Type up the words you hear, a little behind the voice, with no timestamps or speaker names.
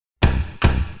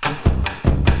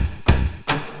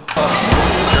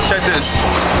this.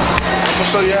 I'm gonna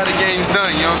show you how the game's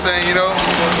done, you know what I'm saying? You know?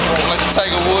 Like the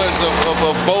Tiger Woods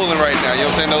of bowling right now, you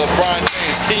know what I'm saying? The LeBron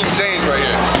James, King James right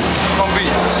here. Come beat.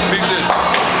 Beat this.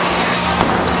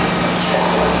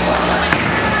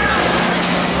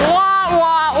 Wah,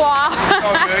 wah, wah. It's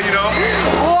all good, you know?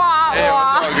 Wah, Yeah,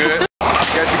 wah. it's all good.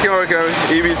 Got your camera coming.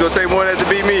 Evie's gonna take more than that to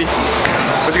beat me.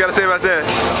 What you gotta say about that?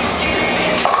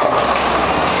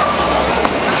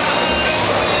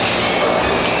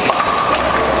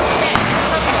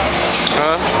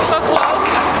 Huh? So close.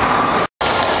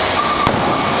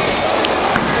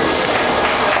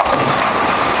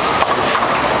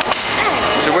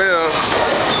 Your way up.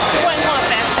 It wasn't going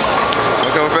fast enough.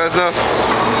 Not coming fast enough?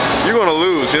 You're gonna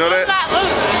lose, you know that? I'm not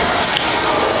losing.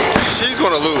 She's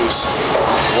gonna lose.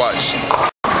 Watch.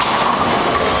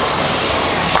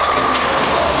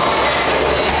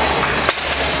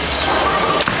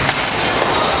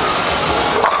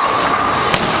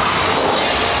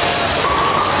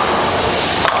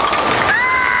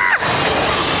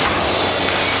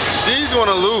 She's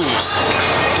gonna lose.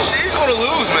 She's gonna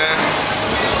lose, man.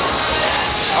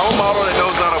 I'm a model that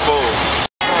knows how to bowl.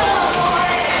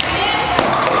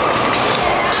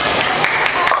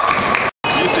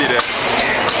 You see that?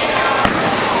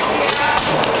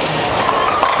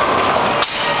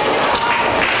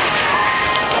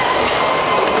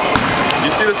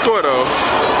 You see the score though?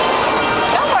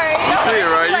 Don't worry. You see it,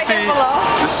 right? You see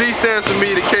the C stands for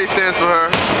me, the K stands for her.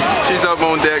 She's up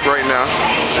on deck right now.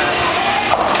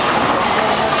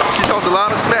 She talked a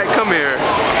lot of smack. Come here.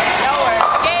 Don't worry.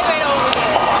 Game ain't over.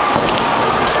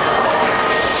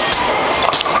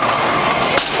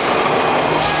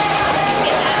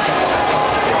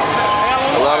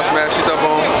 A lot of smack she's up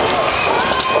on.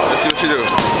 Let's see what she do.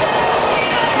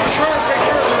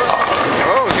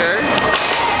 Oh, okay.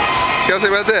 What you gotta say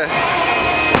about that?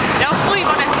 Don't sleep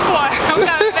on that score. I'm coming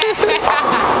back.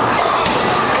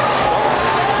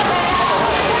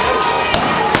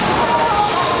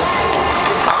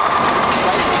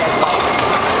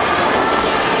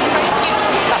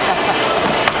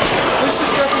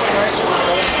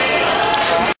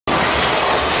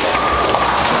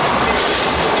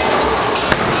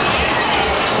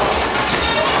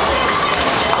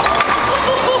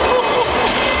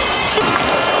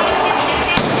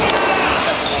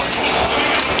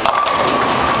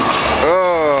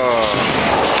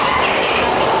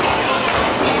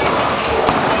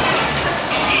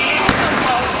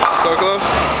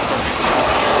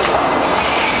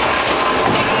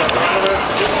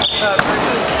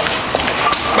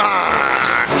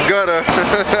 Gutter.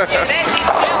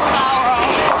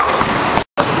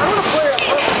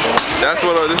 That's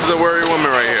what this is a worried woman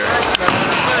right here.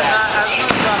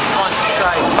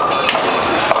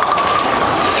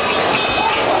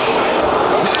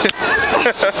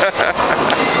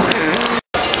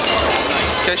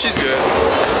 Okay, she's good.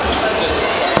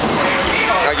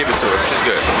 I'll give it to her. She's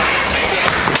good.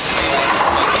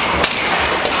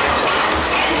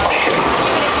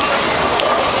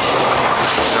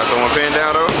 Not the one pin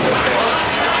down though.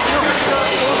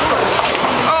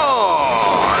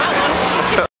 Oh!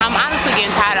 I'm honestly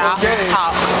getting tired of all this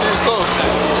talk. She's close.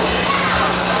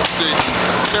 See,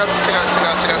 check out the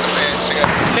man. Check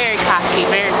out. Very cocky,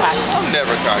 very cocky. I'm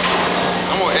never cocky.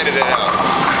 I'm gonna edit it out.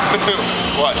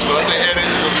 Watch. When I say edit,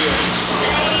 you're gonna be like,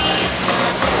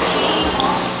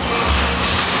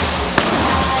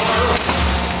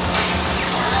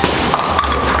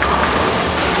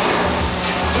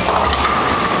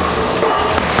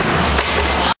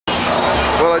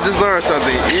 well, I just learned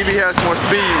something. Evie has more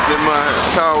speed than my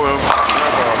power wheel.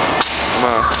 Come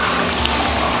on.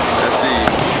 Let's see.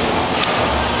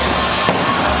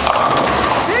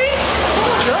 See?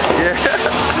 Yeah.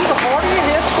 See the harder you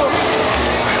hit,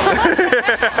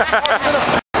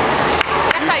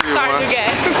 That's how you start a new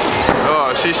game. Oh,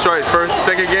 she strikes first,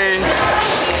 second game.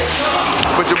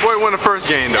 But your boy won the first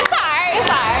game though. It's alright, it's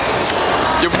alright.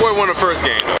 Your boy won the first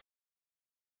game though.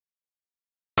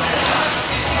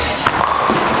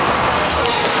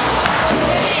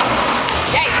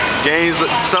 Yikes. Games,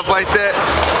 stuff like that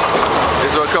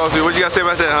is what costs me. What you gotta say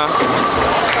about that, huh?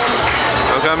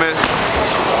 No comments?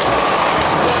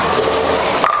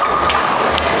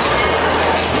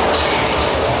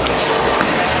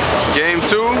 Game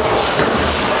 2.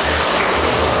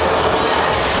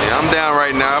 Yeah, I'm down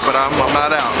right now, but I'm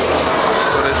not out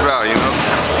for this route, you know.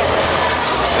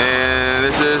 And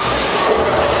this is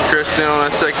Kristen on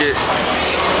a second.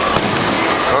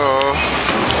 Uh-oh.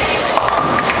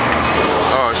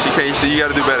 Oh, she can't. So you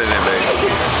gotta do better than that, babe.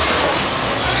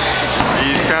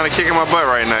 She's kind of kicking my butt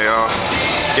right now, y'all.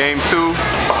 Game 2,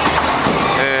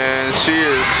 and she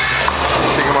is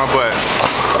kicking my butt.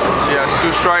 She has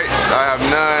 2 stripes. I have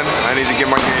none. I need to get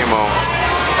my game on.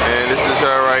 And this is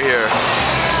her right here.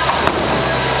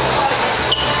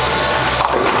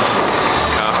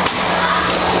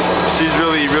 She's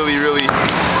really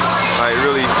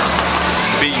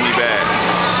beating me bad.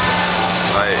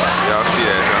 Like, y'all see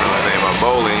that, trying to name my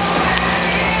bowling.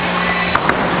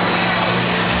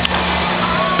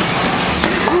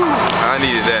 I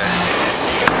needed that.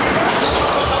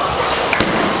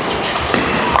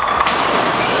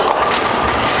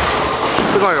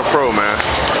 Look like a pro, man.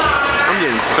 I'm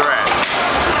getting thrashed.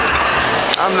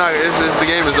 I'm not, the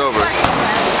game is over.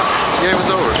 The game is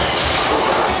over.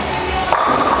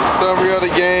 Summary of the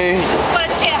game. What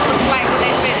a champ looks like when they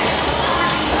finish.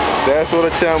 That's what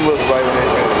a champ looks like when they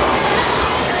finish.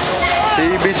 See,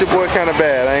 you beat your boy kind of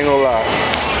bad, I ain't gonna lie.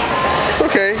 It's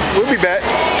okay, we'll be back.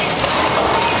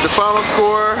 The final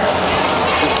score,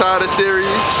 the tie of the series.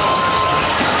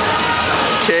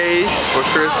 K for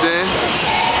Kristen,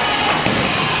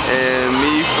 and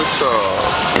me for Charles.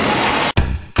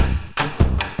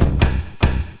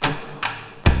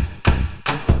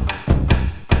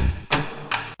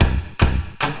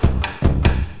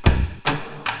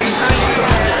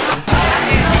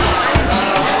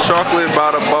 Chocolate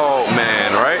by the bald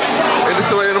man, right? Is this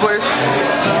the way in the place?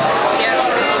 Yeah.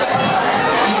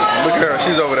 Look at her,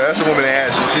 she's over there. That's the woman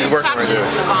that asked you. She's working right there.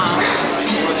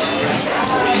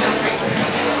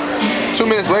 2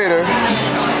 minutes later,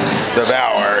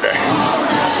 devoured.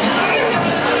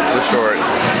 The short.